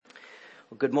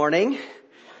Good morning.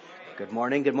 Good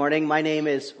morning. Good morning. My name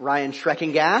is Ryan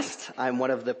Schreckengast. I'm one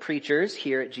of the preachers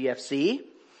here at GFC.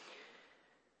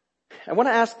 I want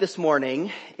to ask this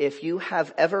morning if you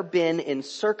have ever been in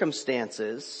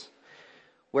circumstances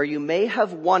where you may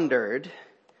have wondered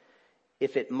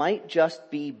if it might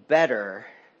just be better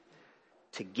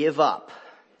to give up.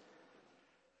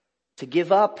 To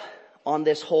give up on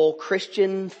this whole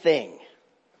Christian thing.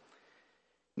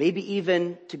 Maybe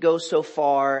even to go so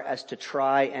far as to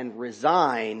try and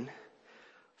resign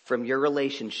from your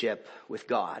relationship with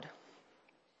God.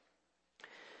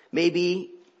 Maybe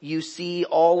you see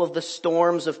all of the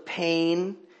storms of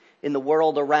pain in the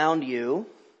world around you,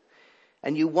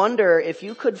 and you wonder if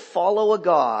you could follow a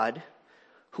God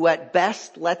who at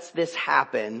best lets this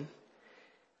happen,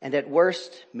 and at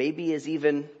worst maybe is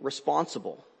even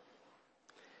responsible.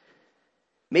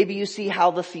 Maybe you see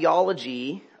how the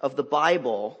theology of the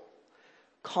Bible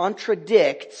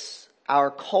contradicts our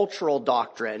cultural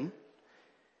doctrine,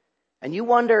 and you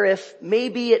wonder if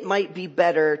maybe it might be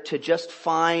better to just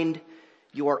find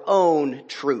your own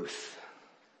truth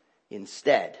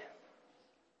instead.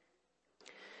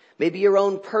 Maybe your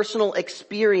own personal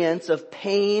experience of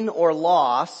pain or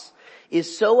loss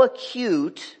is so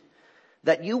acute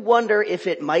that you wonder if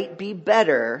it might be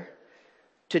better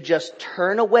to just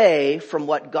turn away from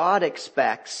what God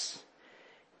expects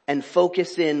and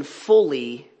focus in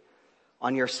fully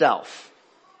on yourself.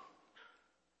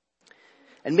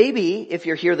 And maybe if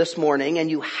you're here this morning and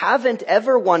you haven't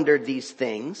ever wondered these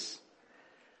things,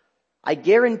 I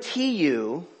guarantee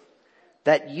you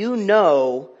that you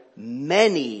know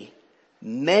many,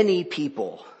 many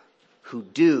people who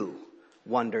do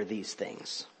wonder these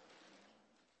things.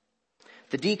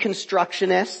 The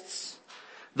deconstructionists,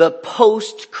 the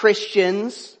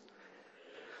post-Christians,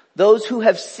 those who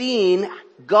have seen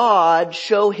God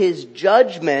show his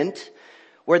judgment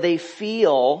where they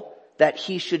feel that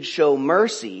he should show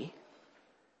mercy,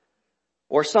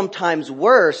 or sometimes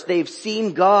worse, they've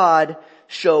seen God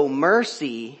show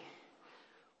mercy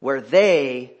where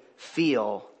they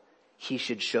feel he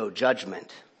should show judgment.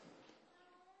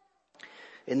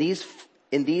 In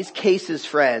these cases,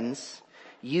 friends,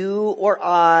 you or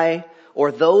I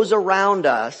or those around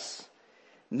us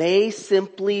may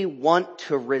simply want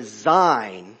to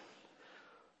resign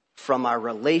from our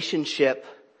relationship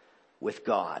with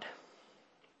God.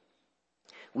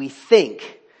 We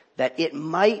think that it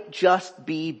might just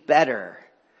be better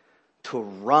to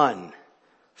run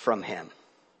from him.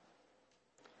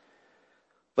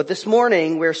 But this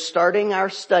morning we're starting our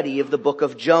study of the book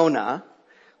of Jonah,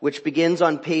 which begins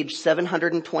on page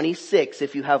 726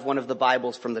 if you have one of the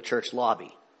Bibles from the church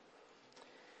lobby.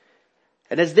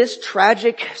 And as this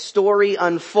tragic story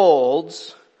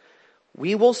unfolds,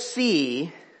 we will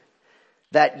see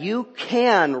that you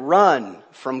can run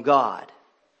from God,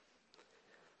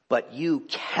 but you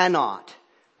cannot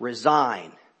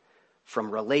resign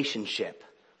from relationship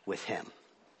with him.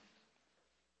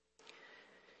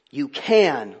 You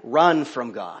can run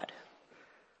from God,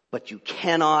 but you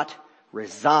cannot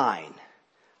resign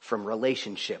from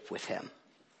relationship with him.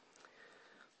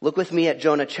 Look with me at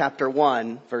Jonah chapter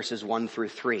 1, verses 1 through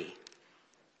 3.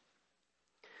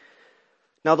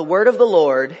 Now the word of the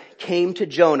Lord came to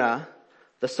Jonah,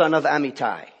 the son of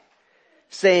Amittai,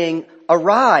 saying,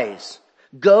 "Arise,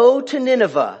 go to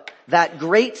Nineveh, that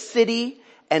great city,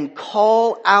 and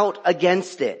call out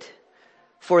against it,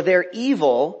 for their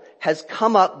evil has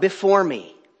come up before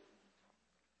me."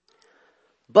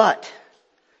 But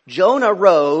Jonah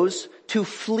rose to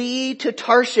flee to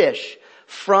Tarshish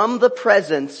from the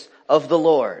presence of the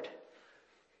Lord.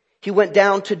 He went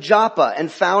down to Joppa and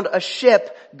found a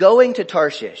ship going to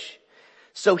Tarshish.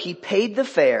 So he paid the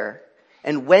fare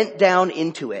and went down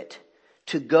into it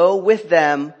to go with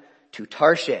them to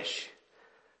Tarshish,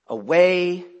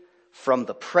 away from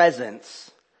the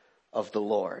presence of the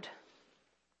Lord.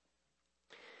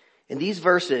 In these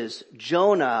verses,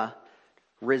 Jonah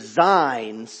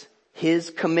resigns his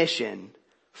commission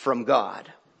from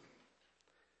God.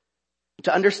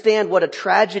 To understand what a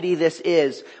tragedy this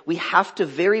is, we have to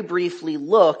very briefly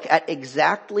look at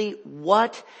exactly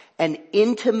what an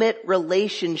intimate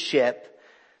relationship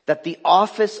that the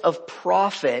office of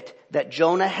prophet that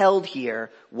Jonah held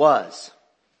here was.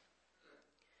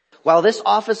 While this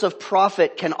office of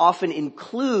prophet can often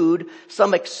include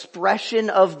some expression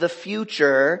of the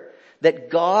future that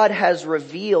God has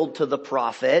revealed to the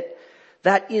prophet,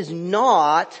 that is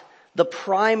not the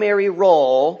primary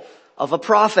role of a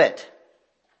prophet.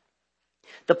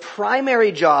 The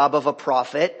primary job of a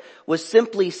prophet was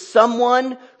simply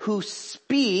someone who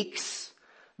speaks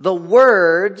the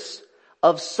words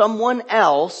of someone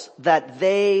else that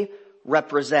they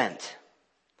represent.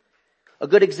 A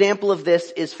good example of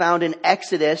this is found in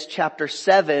Exodus chapter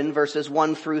 7 verses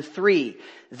 1 through 3.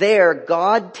 There,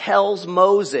 God tells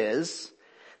Moses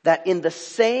that in the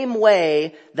same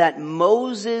way that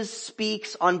Moses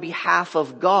speaks on behalf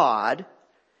of God,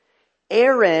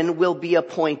 Aaron will be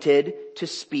appointed to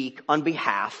speak on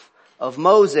behalf of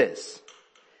Moses.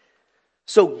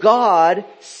 So God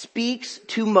speaks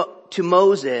to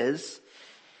Moses,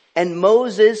 and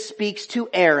Moses speaks to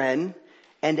Aaron,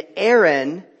 and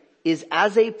Aaron is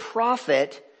as a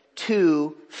prophet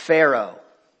to Pharaoh.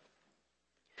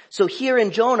 So here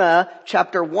in Jonah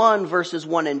chapter 1 verses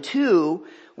 1 and 2,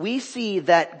 we see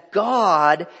that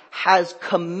God has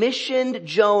commissioned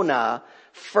Jonah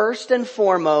first and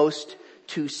foremost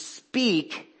to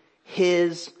speak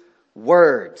his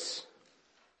words.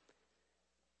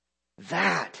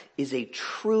 That is a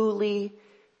truly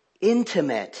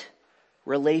intimate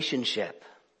relationship,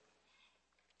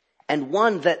 and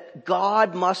one that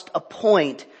God must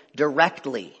appoint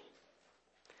directly.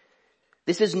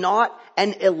 This is not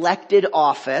an elected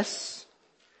office.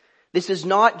 This is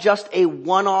not just a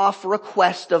one-off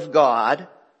request of God.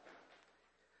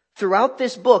 Throughout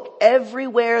this book,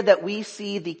 everywhere that we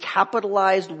see the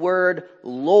capitalized word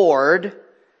Lord,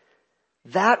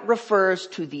 that refers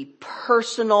to the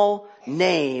personal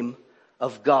name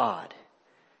of God,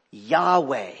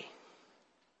 Yahweh.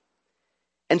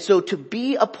 And so to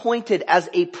be appointed as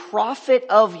a prophet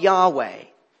of Yahweh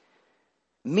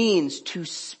means to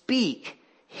speak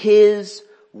his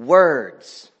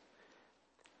words.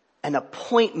 An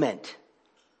appointment,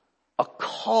 a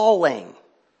calling.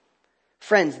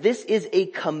 Friends, this is a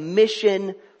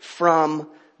commission from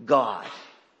God.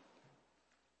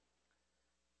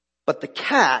 But the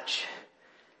catch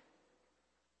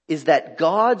is that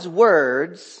God's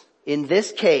words, in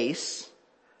this case,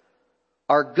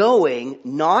 are going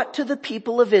not to the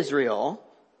people of Israel,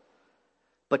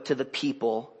 but to the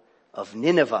people of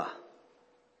Nineveh.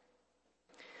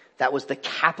 That was the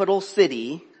capital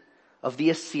city of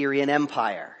the Assyrian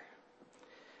Empire.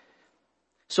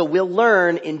 So we'll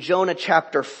learn in Jonah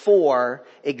chapter 4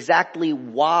 exactly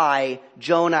why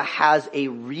Jonah has a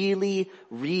really,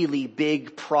 really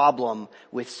big problem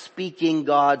with speaking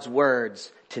God's words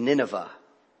to Nineveh.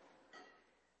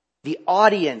 The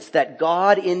audience that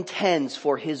God intends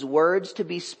for his words to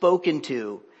be spoken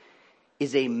to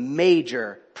is a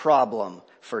major problem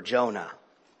for Jonah.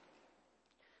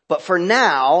 But for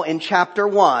now, in chapter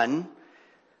 1,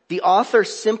 the author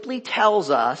simply tells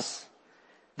us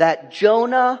that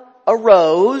Jonah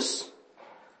arose,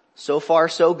 so far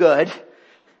so good,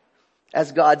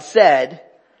 as God said,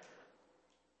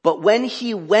 but when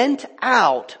he went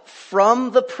out from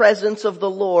the presence of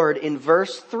the Lord in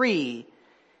verse 3,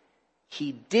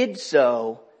 he did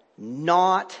so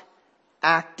not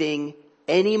acting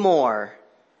anymore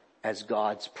as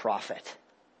God's prophet.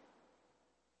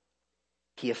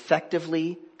 He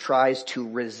effectively tries to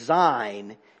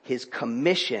resign his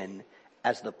commission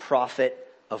as the prophet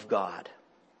of God.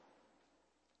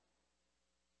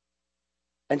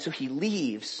 And so he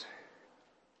leaves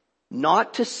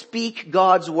not to speak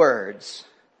God's words,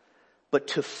 but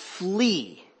to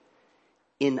flee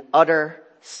in utter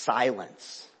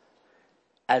silence,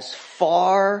 as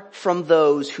far from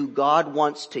those who God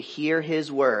wants to hear his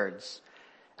words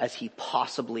as he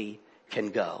possibly can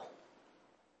go.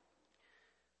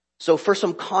 So for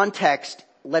some context,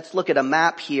 let's look at a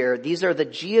map here. These are the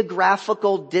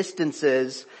geographical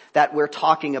distances that we're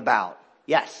talking about.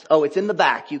 Yes. Oh, it's in the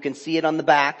back. You can see it on the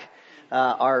back.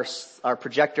 Our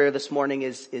projector this morning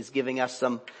is giving us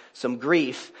some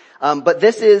grief. But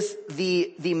this is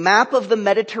the map of the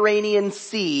Mediterranean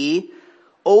Sea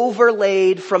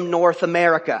overlaid from North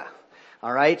America.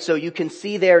 All right. So you can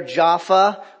see there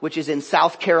Jaffa, which is in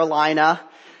South Carolina.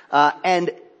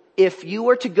 And if you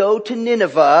were to go to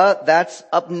Nineveh, that's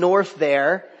up north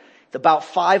there. It's about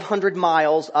 500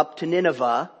 miles up to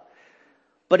Nineveh.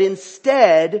 But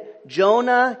instead,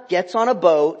 Jonah gets on a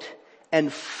boat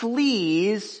and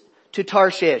flees to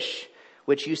Tarshish,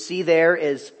 which you see there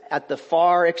is at the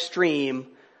far extreme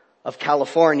of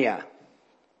California.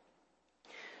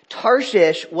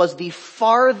 Tarshish was the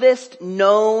farthest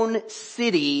known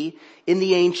city in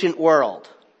the ancient world.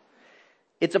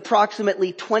 It's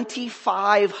approximately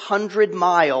 2,500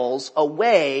 miles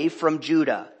away from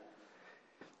Judah.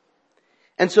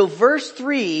 And so verse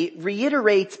 3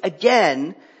 reiterates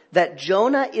again that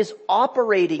Jonah is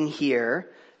operating here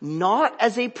not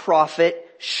as a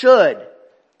prophet should.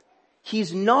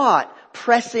 He's not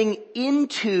pressing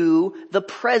into the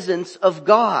presence of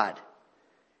God,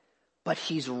 but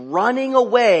he's running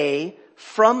away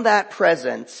from that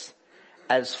presence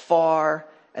as far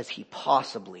as he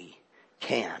possibly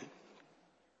can.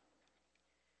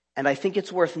 And I think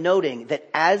it's worth noting that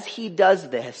as he does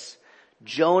this,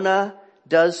 Jonah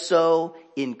does so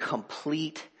in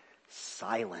complete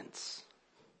silence.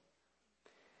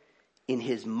 In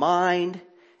his mind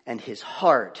and his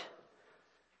heart,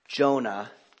 Jonah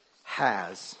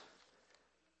has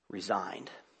resigned.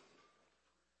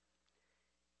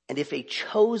 And if a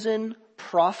chosen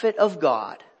prophet of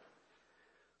God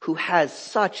who has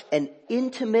such an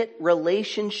intimate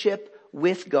relationship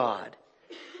with God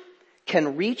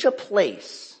can reach a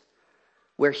place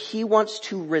where he wants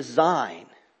to resign,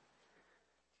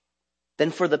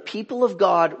 then for the people of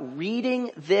God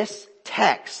reading this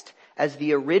text as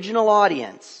the original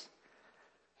audience,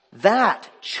 that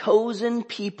chosen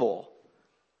people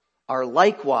are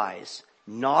likewise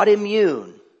not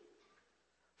immune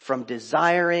from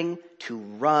desiring to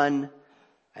run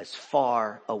as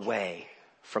far away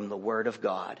from the Word of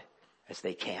God as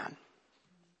they can.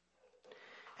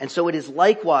 And so it is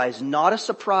likewise not a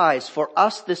surprise for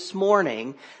us this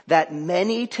morning that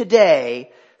many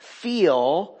today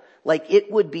feel like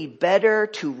it would be better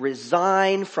to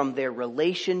resign from their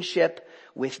relationship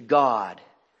with God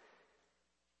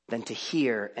than to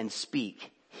hear and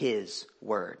speak His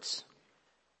words.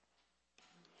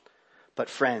 But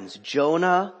friends,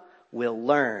 Jonah will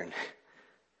learn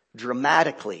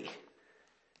dramatically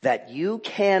that you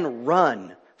can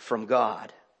run from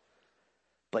God,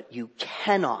 but you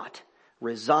cannot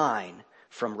resign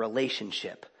from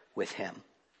relationship with Him.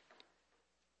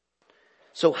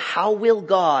 So how will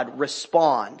God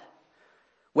respond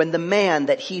when the man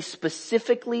that He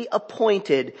specifically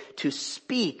appointed to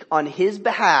speak on His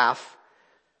behalf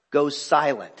goes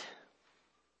silent?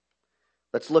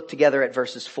 Let's look together at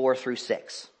verses 4 through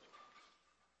 6.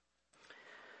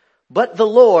 But the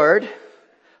Lord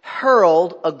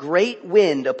hurled a great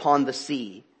wind upon the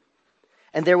sea,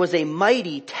 and there was a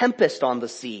mighty tempest on the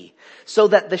sea, so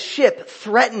that the ship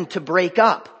threatened to break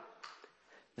up.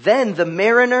 Then the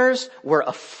mariners were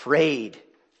afraid,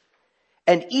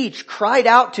 and each cried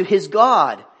out to his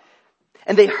God.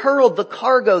 And they hurled the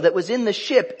cargo that was in the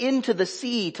ship into the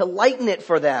sea to lighten it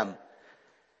for them.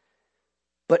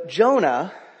 But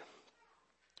Jonah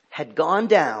had gone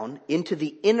down into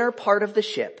the inner part of the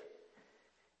ship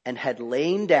and had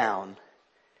lain down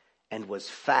and was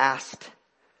fast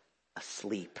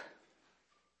asleep.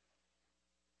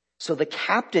 So the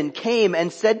captain came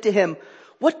and said to him,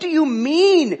 "What do you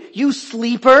mean, you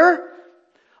sleeper?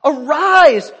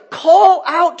 Arise, call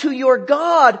out to your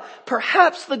God.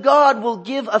 Perhaps the God will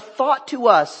give a thought to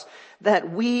us that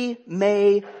we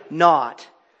may not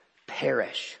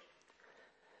perish."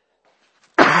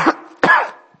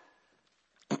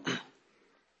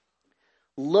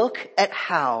 Look at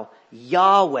how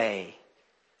Yahweh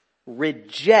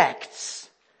rejects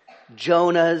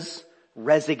Jonah's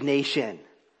resignation.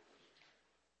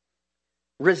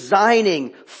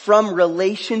 Resigning from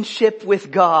relationship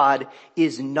with God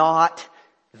is not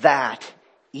that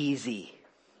easy.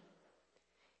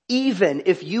 Even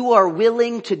if you are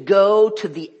willing to go to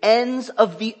the ends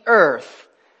of the earth,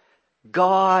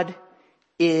 God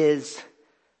is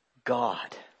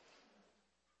God.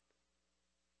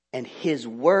 And His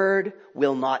word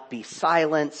will not be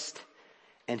silenced,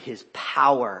 and His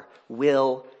power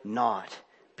will not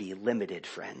be limited,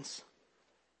 friends.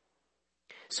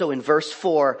 So in verse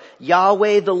 4,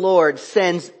 Yahweh the Lord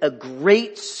sends a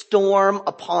great storm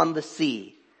upon the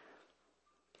sea.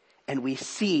 And we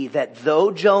see that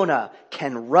though Jonah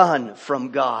can run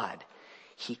from God,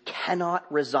 he cannot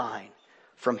resign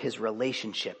from his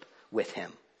relationship with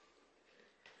Him.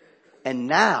 And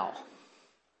now,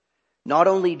 not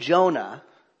only Jonah,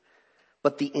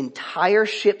 but the entire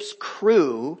ship's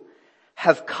crew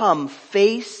have come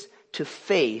face to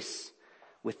face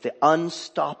with the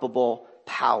unstoppable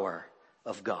power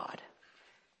of God.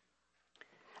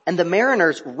 And the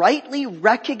mariners rightly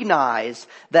recognize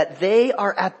that they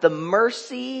are at the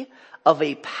mercy of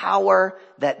a power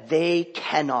that they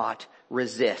cannot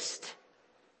resist.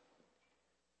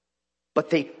 But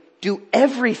they do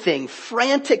everything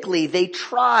frantically. They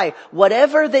try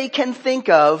whatever they can think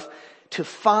of to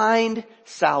find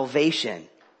salvation.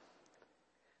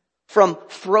 From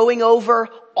throwing over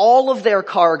all of their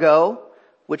cargo,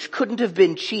 which couldn't have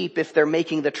been cheap if they're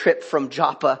making the trip from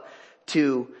Joppa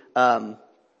to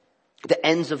the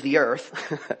ends of the earth.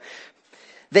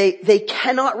 They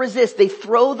cannot resist. They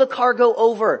throw the cargo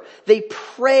over. They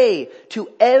pray to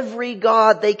every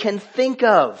god they can think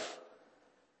of.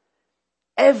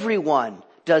 Everyone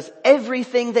does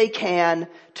everything they can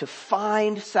to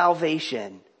find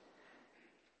salvation,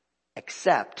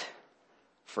 except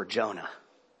for Jonah.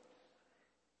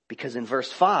 Because in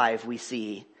verse 5 we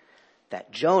see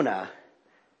that Jonah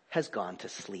has gone to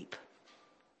sleep.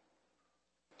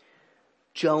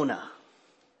 Jonah,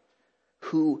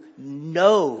 who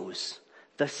knows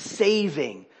the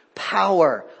saving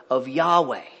power of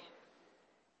Yahweh,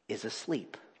 is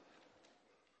asleep.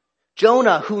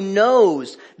 Jonah, who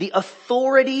knows the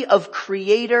authority of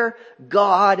Creator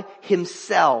God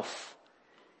himself,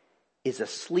 is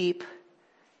asleep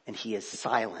and he is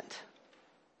silent.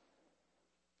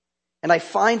 And I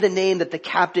find the name that the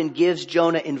captain gives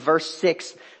Jonah in verse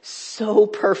 6 so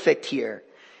perfect here.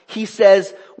 He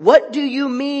says, "What do you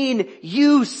mean,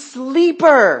 you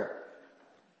sleeper?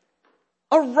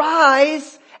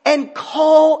 Arise and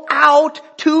call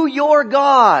out to your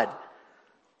God."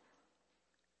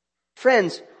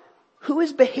 Friends, who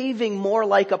is behaving more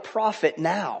like a prophet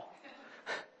now?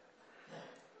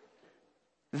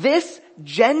 This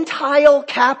Gentile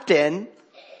captain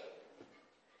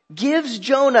gives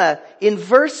Jonah in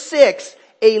verse 6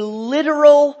 a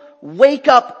literal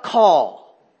wake-up call.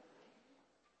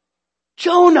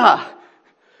 Jonah,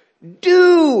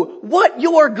 do what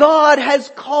your God has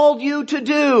called you to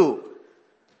do.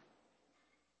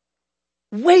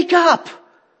 Wake up.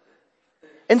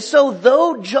 And so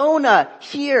though Jonah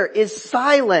here is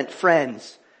silent,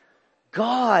 friends,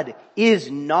 God is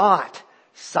not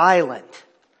silent.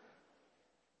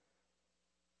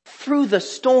 Through the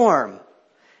storm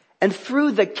and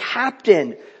through the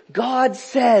captain, God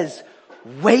says,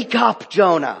 "Wake up,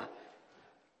 Jonah.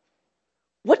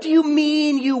 What do you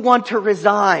mean you want to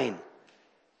resign?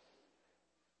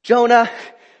 Jonah,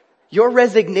 your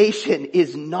resignation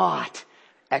is not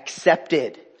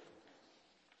accepted."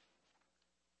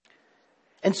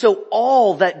 And so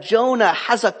all that Jonah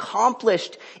has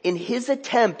accomplished in his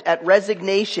attempt at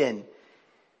resignation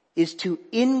is to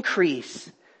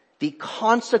increase the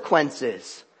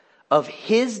consequences of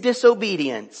his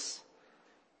disobedience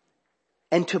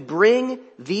and to bring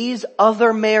these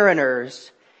other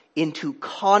mariners into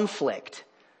conflict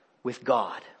with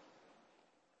God.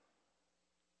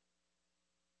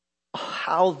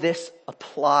 How this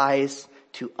applies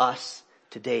to us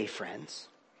today, friends.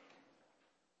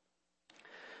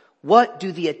 What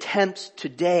do the attempts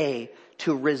today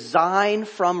to resign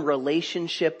from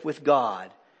relationship with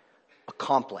God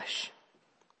accomplish?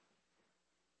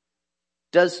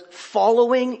 Does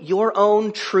following your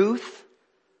own truth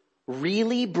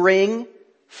really bring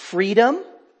freedom?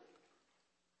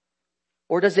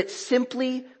 Or does it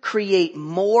simply create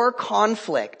more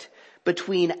conflict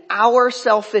between our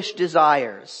selfish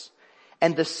desires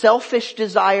and the selfish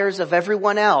desires of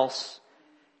everyone else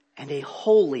and a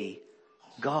holy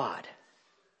God?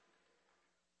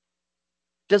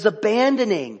 Does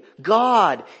abandoning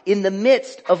God in the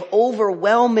midst of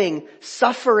overwhelming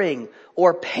suffering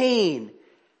or pain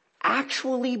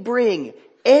actually bring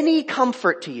any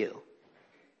comfort to you?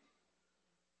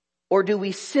 Or do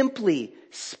we simply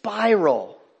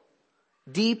spiral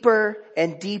deeper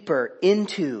and deeper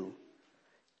into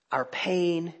our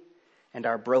pain and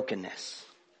our brokenness?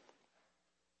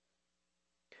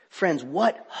 Friends,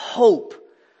 what hope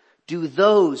do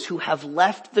those who have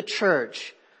left the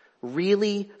church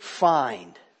really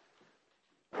find,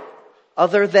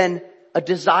 other than a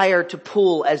desire to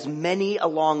pull as many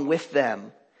along with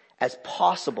them as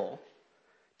possible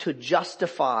to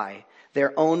justify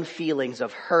their own feelings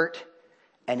of hurt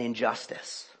and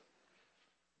injustice?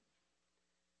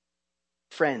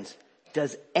 Friends,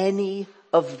 does any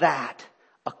of that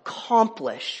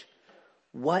accomplish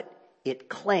what it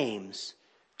claims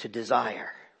to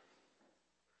desire?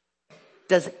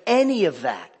 Does any of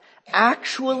that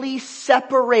actually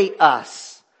separate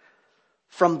us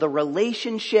from the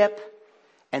relationship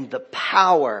and the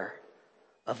power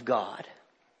of God?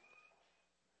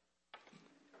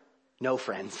 No,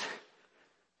 friends.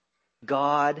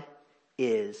 God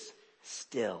is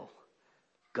still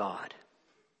God.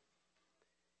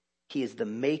 He is the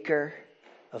maker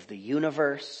of the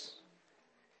universe,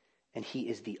 and he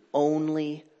is the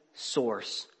only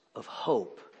source of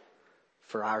hope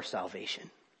for our salvation.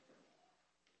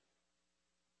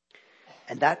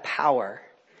 And that power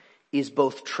is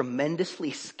both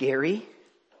tremendously scary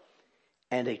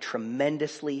and a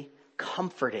tremendously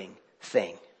comforting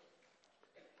thing,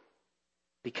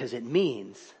 because it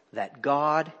means that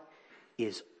God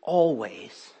is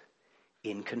always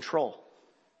in control.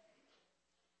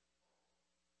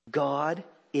 God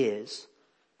is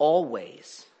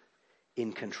always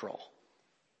in control.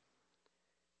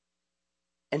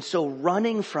 And so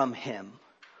running from him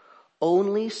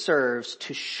only serves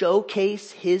to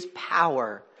showcase his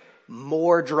power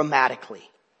more dramatically.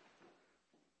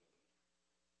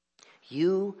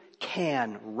 You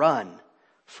can run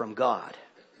from God,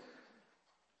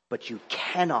 but you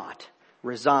cannot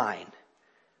resign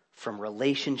from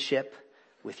relationship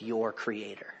with your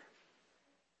Creator.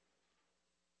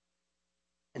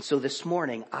 And so this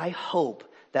morning, I hope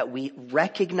that we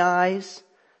recognize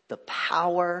the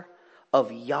power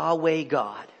of Yahweh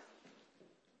God.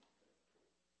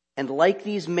 And like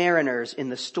these mariners in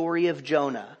the story of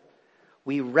Jonah,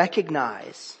 we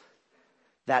recognize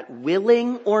that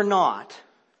willing or not,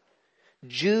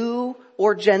 Jew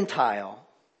or Gentile,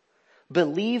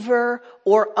 believer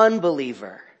or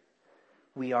unbeliever,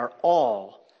 we are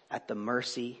all at the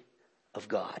mercy of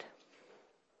God.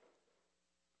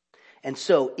 And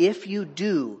so if you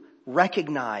do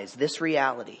recognize this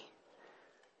reality,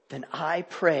 then I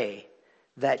pray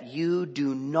that you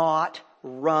do not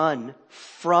run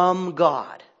from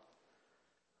God,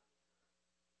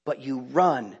 but you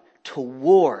run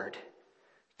toward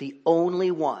the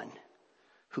only one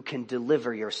who can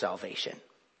deliver your salvation.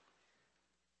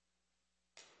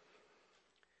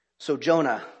 So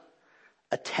Jonah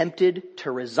attempted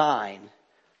to resign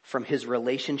from his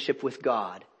relationship with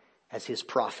God as his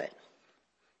prophet.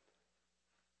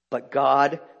 But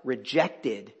God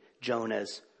rejected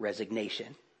Jonah's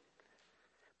resignation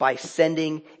by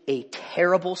sending a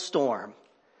terrible storm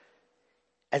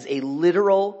as a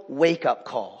literal wake-up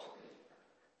call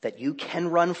that you can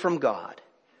run from God,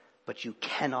 but you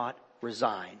cannot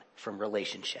resign from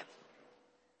relationship.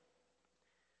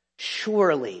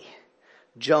 Surely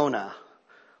Jonah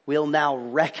will now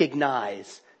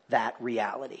recognize that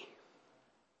reality.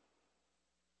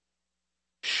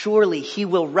 Surely he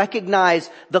will recognize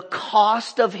the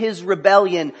cost of his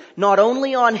rebellion, not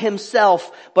only on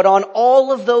himself, but on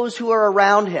all of those who are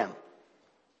around him.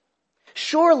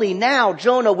 Surely now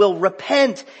Jonah will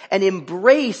repent and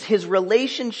embrace his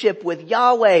relationship with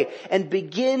Yahweh and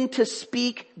begin to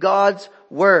speak God's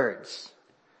words.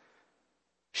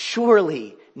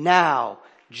 Surely now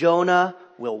Jonah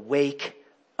will wake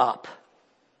up.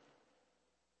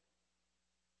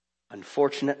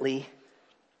 Unfortunately,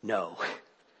 no,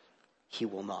 he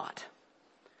will not.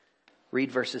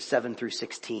 Read verses 7 through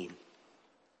 16.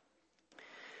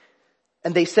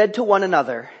 And they said to one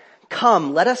another,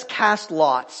 "Come, let us cast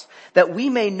lots, that we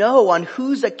may know on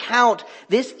whose account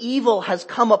this evil has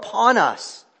come upon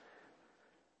us."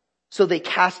 So they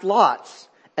cast lots,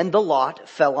 and the lot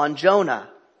fell on Jonah.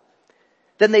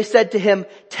 Then they said to him,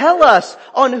 "Tell us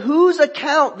on whose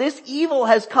account this evil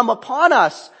has come upon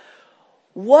us.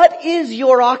 What is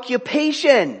your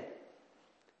occupation?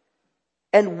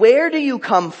 And where do you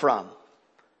come from?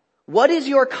 What is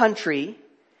your country?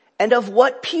 And of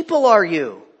what people are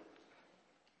you?"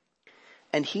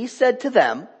 And he said to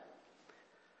them,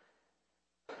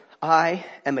 "I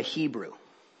am a Hebrew,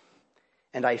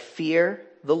 and I fear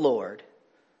the Lord,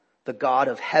 the God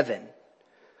of heaven,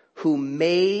 who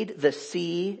made the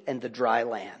sea and the dry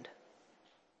land."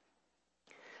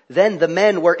 Then the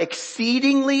men were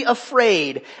exceedingly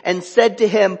afraid and said to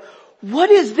him,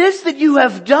 "What is this that you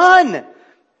have done?"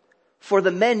 For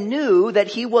the men knew that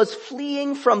he was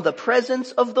fleeing from the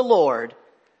presence of the Lord,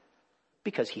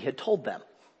 because he had told them.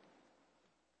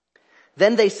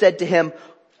 Then they said to him,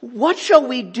 "What shall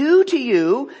we do to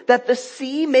you that the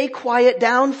sea may quiet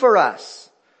down for us?"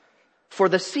 For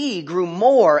the sea grew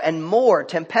more and more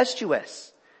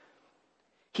tempestuous.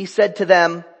 He said to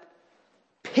them,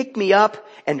 "Pick me up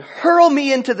and hurl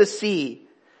me into the sea.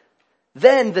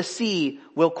 Then the sea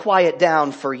will quiet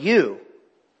down for you.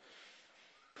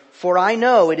 For I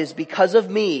know it is because of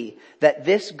me that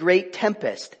this great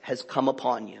tempest has come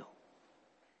upon you."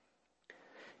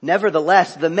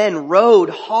 Nevertheless, the men rowed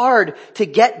hard to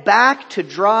get back to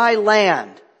dry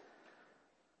land,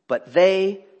 but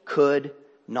they could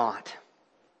not.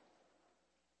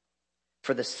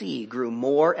 For the sea grew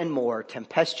more and more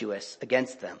tempestuous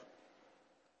against them.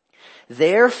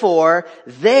 Therefore,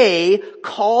 they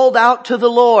called out to the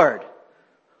Lord,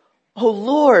 "O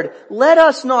Lord, let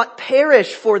us not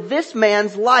perish for this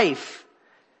man's life,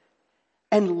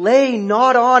 and lay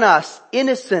not on us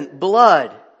innocent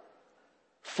blood.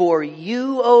 For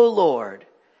you, O Lord,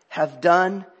 have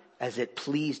done as it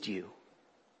pleased you."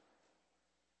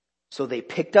 So they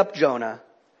picked up Jonah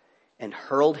and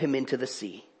hurled him into the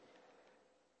sea.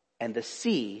 And the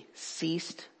sea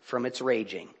ceased from its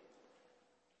raging.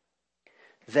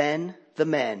 Then the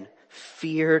men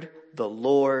feared the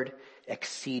Lord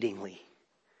exceedingly,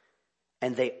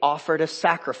 and they offered a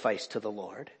sacrifice to the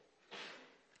Lord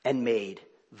and made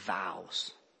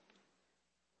vows.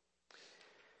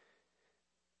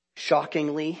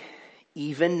 Shockingly,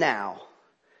 even now,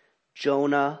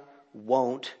 Jonah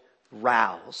won't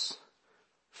rouse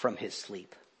from his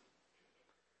sleep.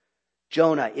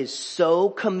 Jonah is so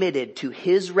committed to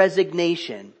his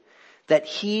resignation that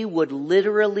he would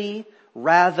literally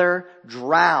rather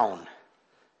drown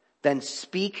than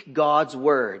speak God's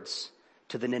words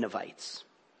to the Ninevites.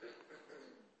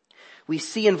 we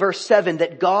see in verse 7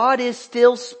 that God is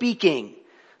still speaking,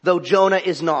 though Jonah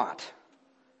is not.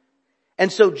 And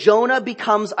so Jonah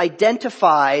becomes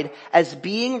identified as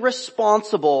being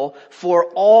responsible for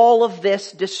all of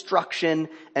this destruction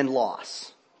and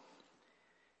loss.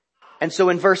 And so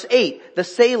in verse 8, the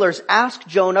sailors ask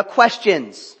Jonah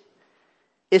questions.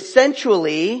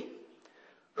 Essentially,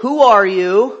 who are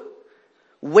you?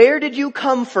 Where did you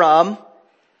come from?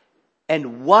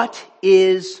 And what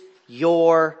is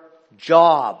your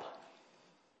job?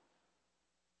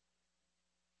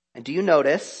 And do you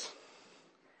notice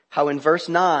how in verse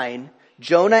 9,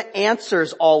 Jonah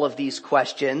answers all of these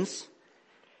questions,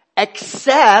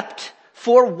 except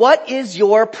for what is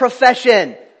your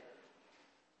profession?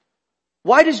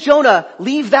 Why does Jonah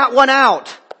leave that one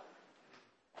out?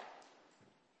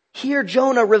 Here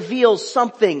Jonah reveals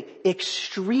something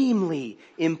extremely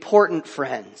important,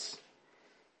 friends.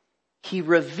 He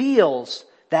reveals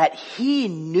that he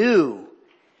knew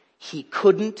he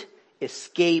couldn't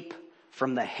escape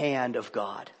from the hand of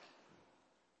God.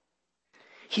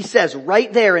 He says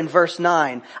right there in verse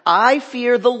 9, I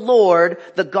fear the Lord,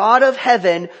 the God of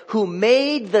heaven, who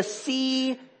made the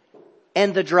sea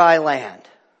and the dry land.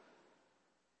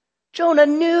 Jonah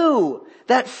knew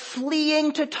that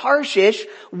fleeing to Tarshish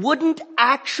wouldn't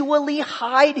actually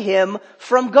hide him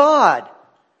from God.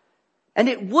 And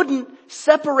it wouldn't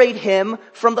separate him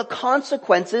from the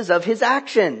consequences of his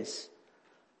actions.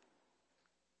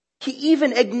 He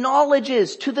even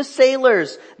acknowledges to the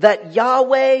sailors that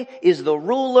Yahweh is the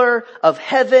ruler of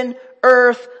heaven,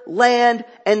 earth, land,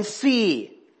 and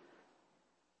sea.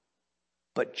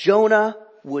 But Jonah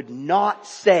would not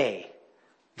say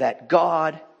that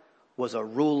God was a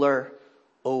ruler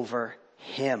over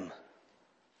him.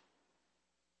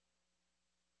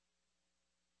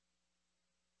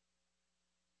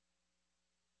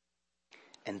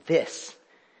 And this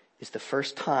is the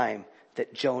first time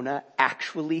that Jonah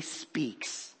actually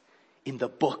speaks in the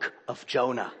book of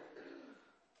Jonah.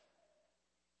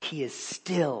 He is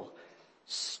still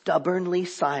stubbornly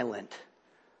silent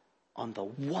on the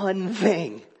one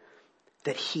thing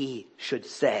that he should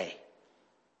say.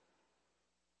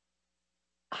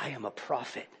 I am a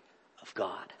prophet of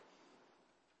God.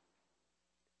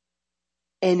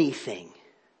 Anything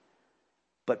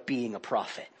but being a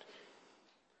prophet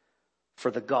for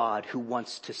the God who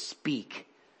wants to speak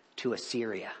to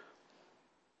Assyria.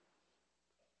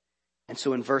 And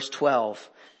so in verse 12,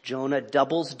 Jonah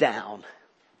doubles down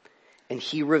and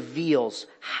he reveals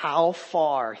how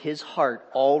far his heart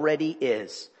already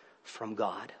is from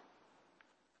God.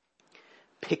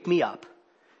 Pick me up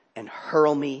and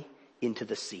hurl me into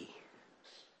the sea.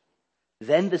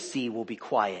 Then the sea will be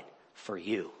quiet for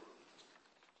you.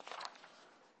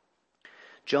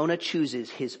 Jonah chooses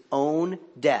his own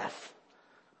death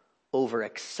over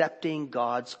accepting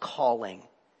God's calling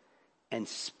and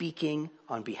speaking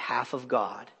on behalf of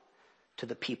God to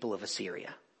the people of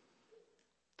Assyria.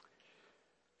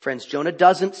 Friends, Jonah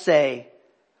doesn't say,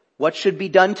 what should be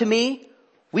done to me?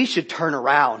 We should turn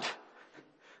around.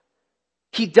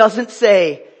 He doesn't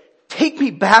say, take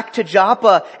me back to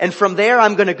Joppa and from there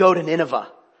I'm going to go to Nineveh.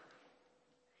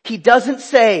 He doesn't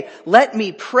say, let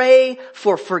me pray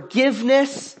for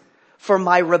forgiveness for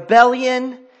my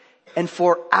rebellion and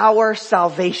for our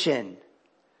salvation.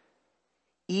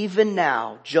 Even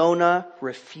now, Jonah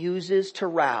refuses to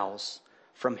rouse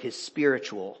from his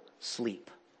spiritual sleep.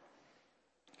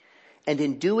 And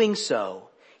in doing so,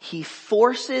 he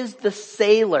forces the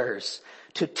sailors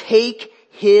to take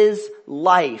his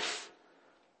life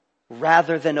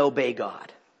rather than obey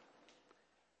God.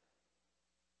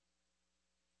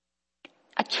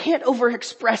 I can't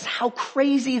overexpress how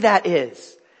crazy that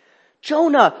is.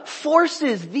 Jonah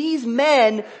forces these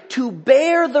men to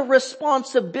bear the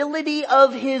responsibility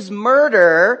of his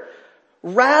murder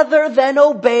rather than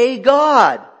obey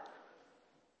God.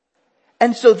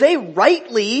 And so they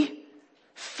rightly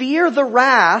fear the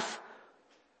wrath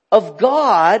of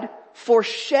God for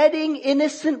shedding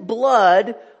innocent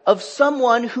blood of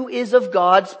someone who is of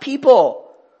God's people.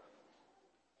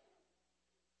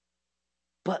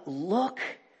 But look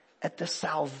at the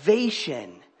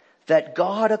salvation that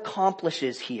God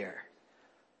accomplishes here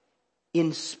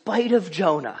in spite of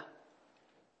Jonah.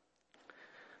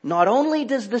 Not only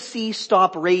does the sea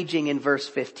stop raging in verse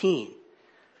 15,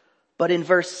 but in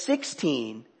verse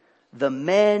 16, the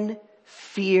men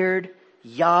feared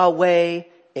Yahweh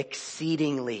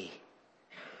exceedingly,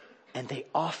 and they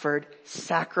offered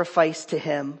sacrifice to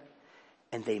him,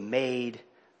 and they made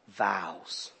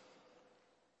vows.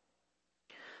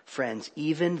 Friends,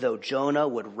 even though Jonah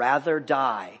would rather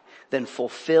die than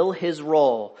fulfill his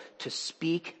role to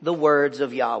speak the words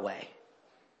of Yahweh,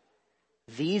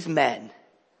 these men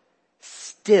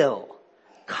still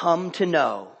come to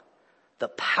know the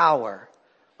power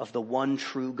of the one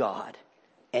true God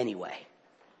anyway.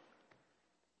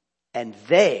 And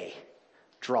they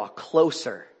draw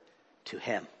closer to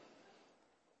him.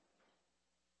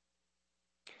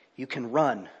 You can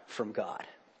run from God,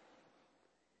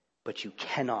 but you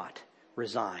cannot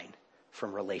resign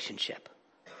from relationship.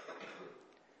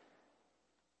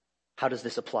 How does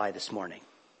this apply this morning?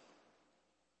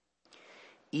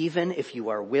 Even if you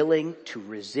are willing to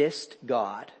resist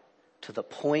God to the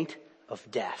point of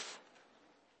death,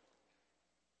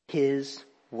 his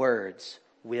words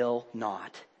will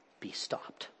not be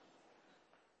stopped.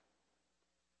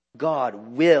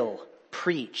 God will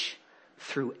preach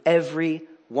through every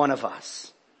one of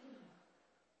us.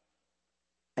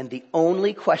 And the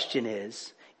only question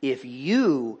is if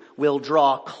you will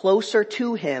draw closer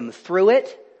to him through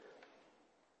it,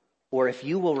 or if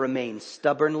you will remain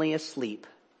stubbornly asleep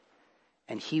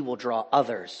and he will draw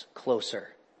others closer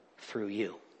through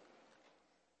you.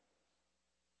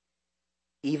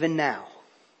 Even now,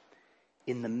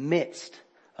 in the midst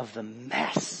of the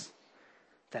mess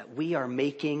that we are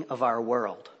making of our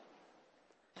world,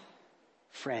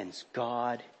 friends,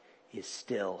 God is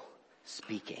still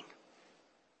speaking.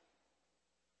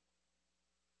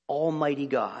 Almighty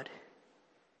God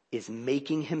is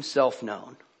making himself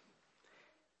known,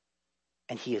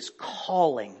 and he is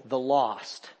calling the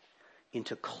lost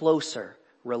into closer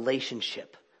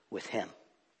relationship with him.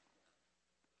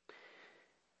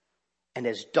 And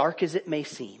as dark as it may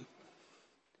seem,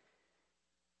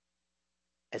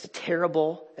 as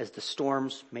terrible as the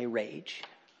storms may rage,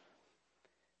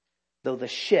 though the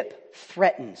ship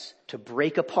threatens to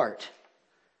break apart,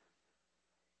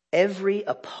 every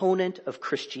opponent of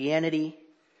Christianity,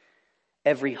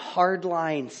 every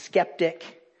hardline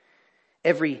skeptic,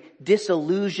 every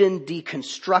disillusioned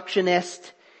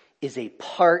deconstructionist is a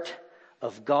part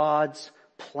of God's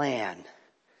plan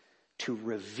to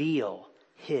reveal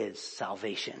his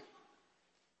salvation.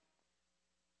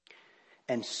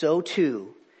 And so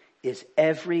too is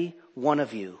every one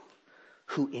of you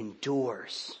who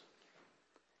endures,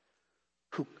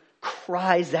 who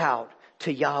cries out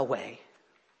to Yahweh,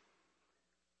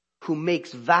 who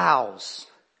makes vows,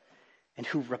 and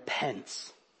who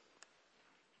repents.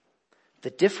 The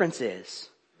difference is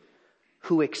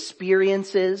who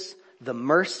experiences the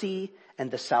mercy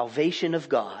and the salvation of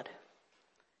God,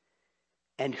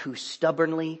 and who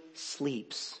stubbornly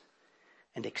sleeps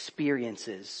and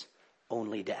experiences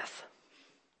only death.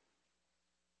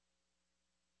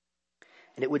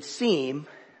 And it would seem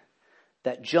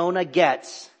that Jonah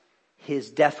gets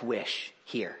his death wish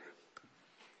here.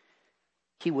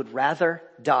 He would rather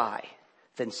die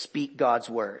than speak God's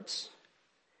words.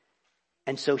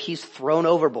 And so he's thrown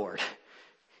overboard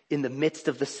in the midst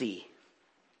of the sea.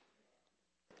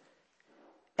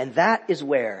 And that is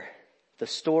where the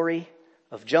story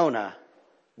of Jonah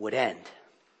would end,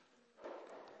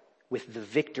 with the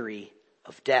victory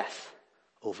of death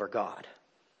over God.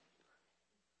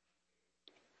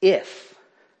 If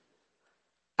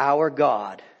our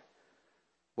God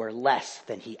were less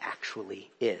than he actually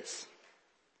is.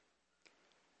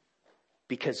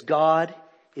 Because God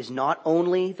is not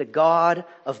only the God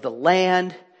of the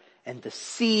land and the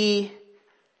sea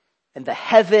and the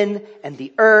heaven and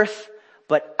the earth,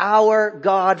 but our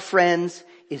God, friends,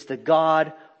 is the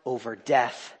God over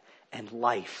death and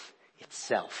life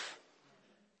itself.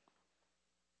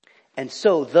 And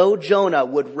so, though Jonah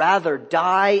would rather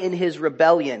die in his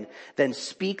rebellion than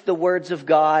speak the words of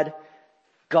God,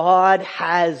 God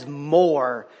has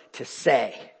more to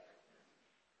say.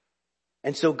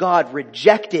 And so God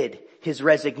rejected his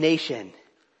resignation.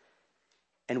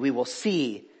 And we will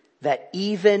see that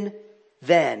even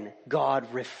then,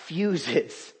 God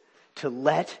refuses to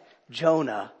let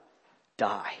Jonah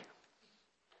die.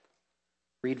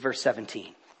 Read verse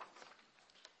 17.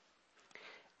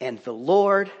 And the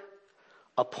Lord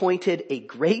appointed a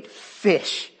great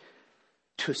fish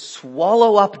to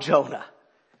swallow up Jonah.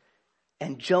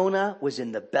 And Jonah was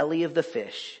in the belly of the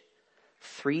fish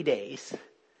 3 days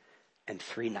and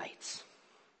 3 nights.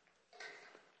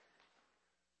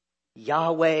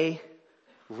 Yahweh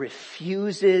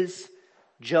refuses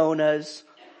Jonah's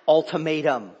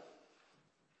ultimatum.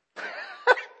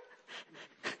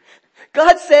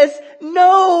 God says,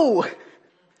 no,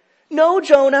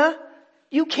 Jonah,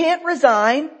 you can't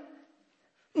resign.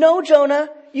 No, Jonah,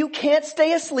 you can't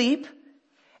stay asleep.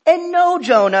 And no,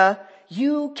 Jonah,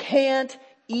 you can't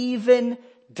even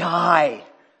die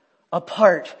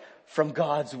apart from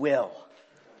God's will.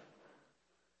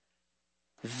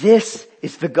 This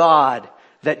is the God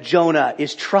that Jonah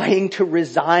is trying to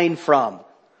resign from.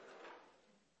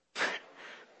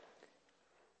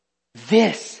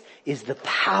 This is the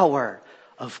power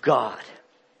of God.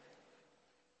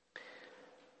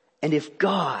 And if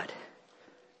God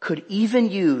could even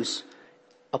use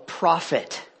a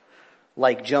prophet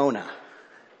like Jonah,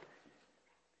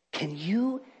 can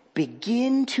you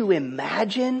begin to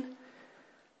imagine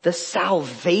the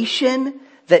salvation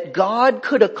that God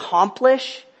could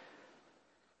accomplish?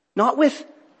 Not with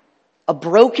a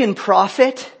broken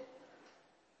prophet,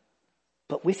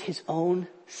 but with his own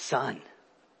son.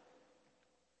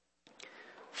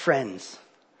 Friends,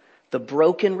 the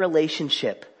broken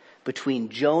relationship between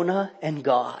Jonah and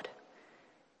God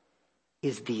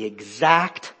is the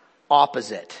exact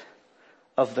opposite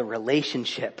of the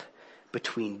relationship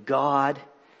between God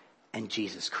and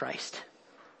Jesus Christ.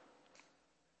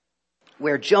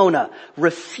 Where Jonah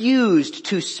refused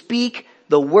to speak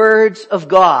the words of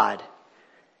God,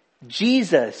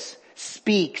 Jesus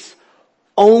speaks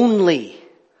only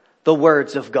the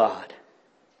words of God.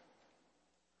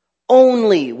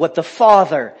 Only what the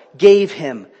Father gave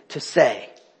him to say.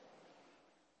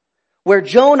 Where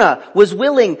Jonah was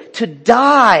willing to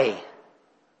die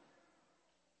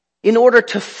in order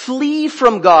to flee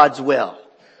from God's will.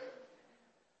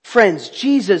 Friends,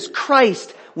 Jesus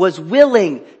Christ was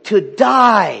willing to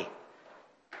die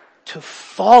to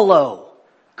follow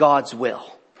God's will.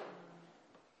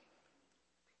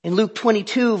 In Luke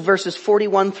 22, verses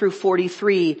 41 through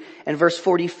 43 and verse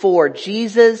 44,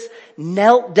 Jesus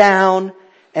knelt down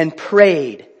and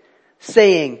prayed,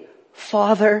 saying,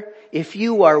 Father, if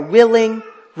you are willing,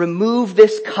 remove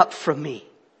this cup from me.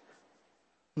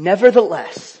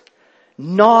 Nevertheless,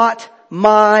 not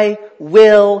my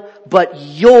will, but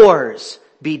yours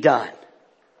be done.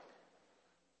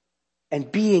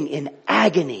 And being in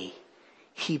agony,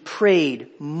 he prayed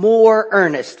more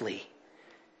earnestly,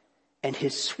 and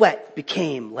his sweat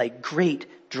became like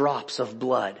great drops of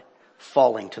blood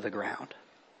falling to the ground.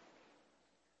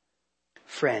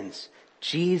 Friends,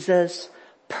 Jesus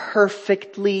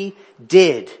perfectly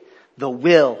did the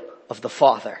will of the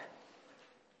Father.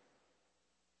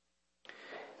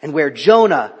 And where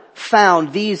Jonah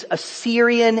found these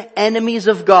Assyrian enemies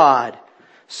of God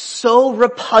so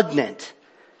repugnant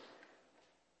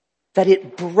that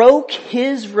it broke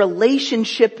his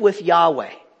relationship with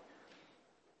Yahweh,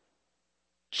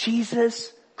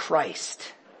 Jesus Christ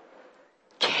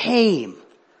came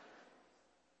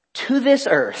to this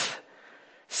earth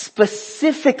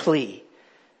specifically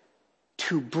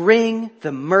to bring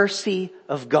the mercy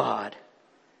of God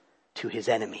to his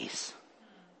enemies.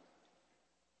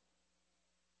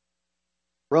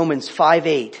 Romans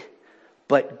 5:8,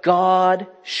 but God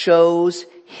shows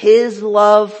his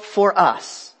love for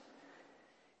us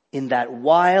in that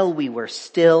while we were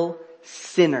still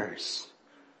sinners,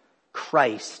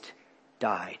 Christ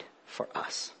died for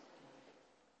us.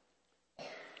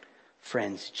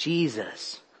 Friends,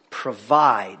 Jesus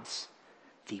provides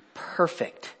the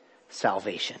perfect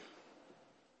salvation.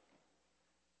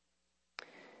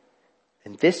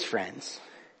 And this, friends,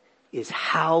 is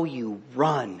how you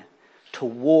run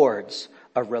towards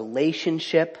a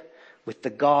relationship with the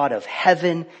God of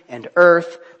heaven and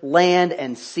earth, land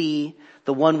and sea,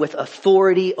 the one with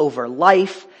authority over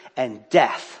life and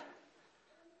death,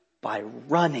 by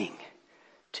running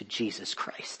to Jesus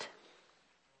Christ.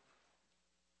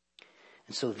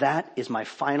 And so that is my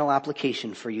final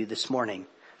application for you this morning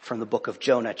from the book of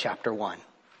Jonah, chapter 1.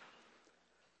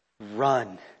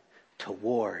 Run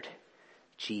toward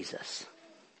Jesus.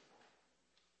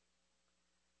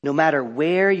 No matter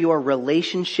where your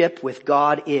relationship with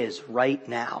God is right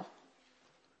now,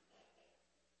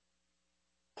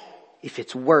 if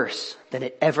it's worse than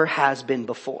it ever has been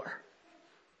before,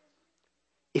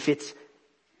 if it's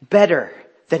better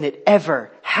than it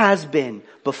ever has been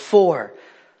before,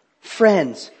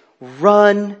 friends,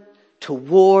 run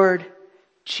toward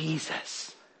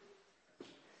Jesus,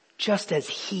 just as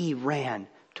he ran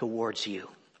towards you.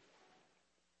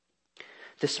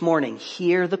 This morning,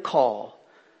 hear the call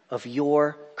of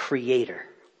your Creator.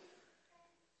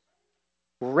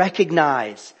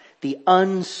 Recognize the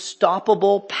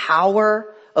unstoppable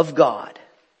power of God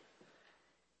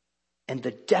and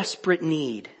the desperate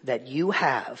need that you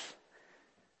have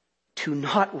to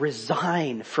not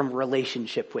resign from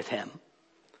relationship with him,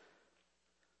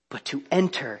 but to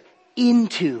enter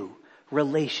into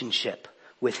relationship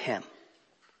with him.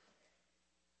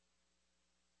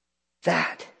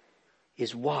 That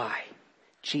is why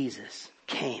Jesus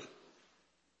came.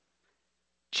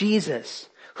 Jesus,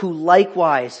 who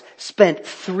likewise spent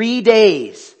 3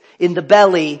 days in the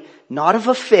belly, not of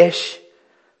a fish,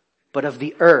 but of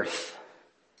the earth,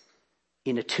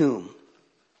 in a tomb,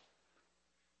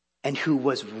 and who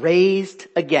was raised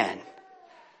again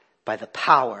by the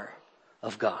power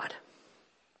of God.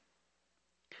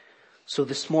 So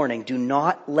this morning, do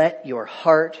not let your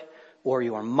heart or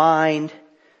your mind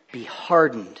be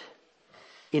hardened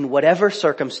in whatever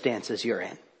circumstances you're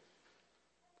in.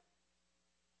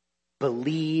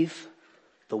 Believe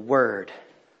the word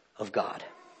of God.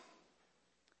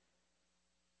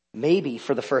 Maybe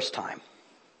for the first time,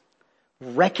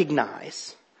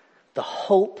 recognize the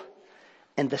hope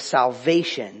and the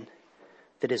salvation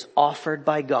that is offered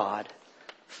by God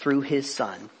through his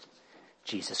Son,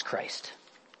 Jesus Christ.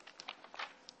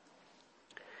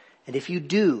 And if you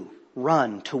do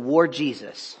run toward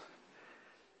Jesus,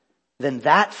 then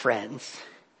that, friends,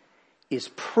 is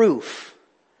proof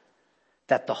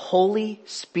that the Holy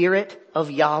Spirit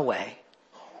of Yahweh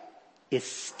is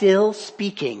still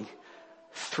speaking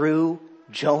through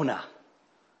Jonah,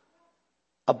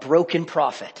 a broken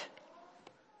prophet.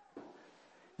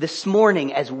 This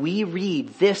morning, as we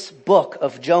read this book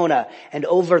of Jonah, and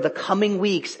over the coming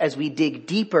weeks as we dig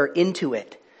deeper into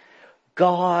it,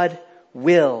 God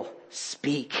will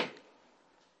speak.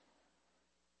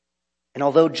 And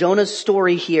although Jonah's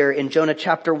story here in Jonah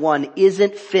chapter 1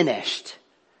 isn't finished,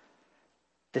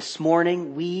 this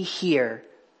morning we hear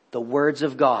the words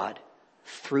of God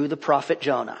through the prophet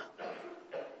Jonah.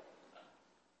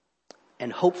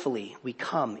 And hopefully we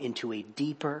come into a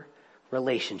deeper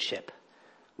relationship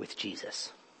with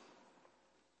Jesus.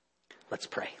 Let's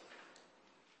pray.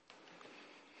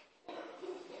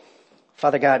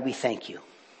 Father God, we thank you.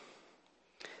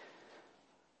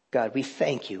 God, we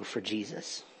thank you for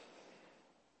Jesus.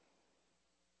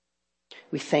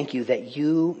 We thank you that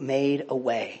you made a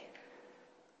way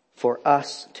for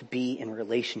us to be in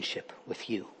relationship with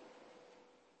you.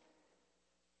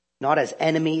 Not as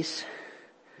enemies,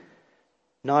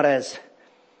 not as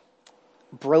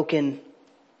broken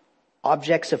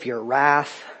objects of your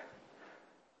wrath,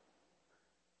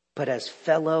 but as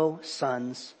fellow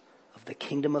sons of the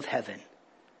kingdom of heaven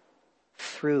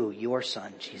through your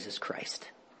Son, Jesus Christ.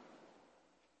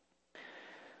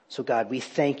 So God, we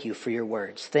thank you for your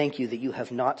words. Thank you that you have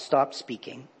not stopped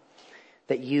speaking,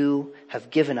 that you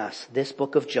have given us this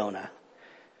book of Jonah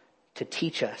to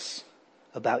teach us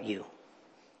about you.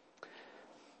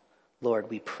 Lord,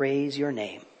 we praise your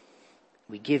name.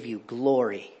 We give you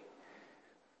glory.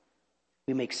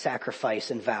 We make sacrifice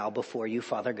and vow before you,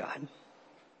 Father God.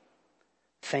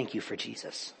 Thank you for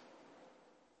Jesus.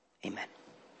 Amen.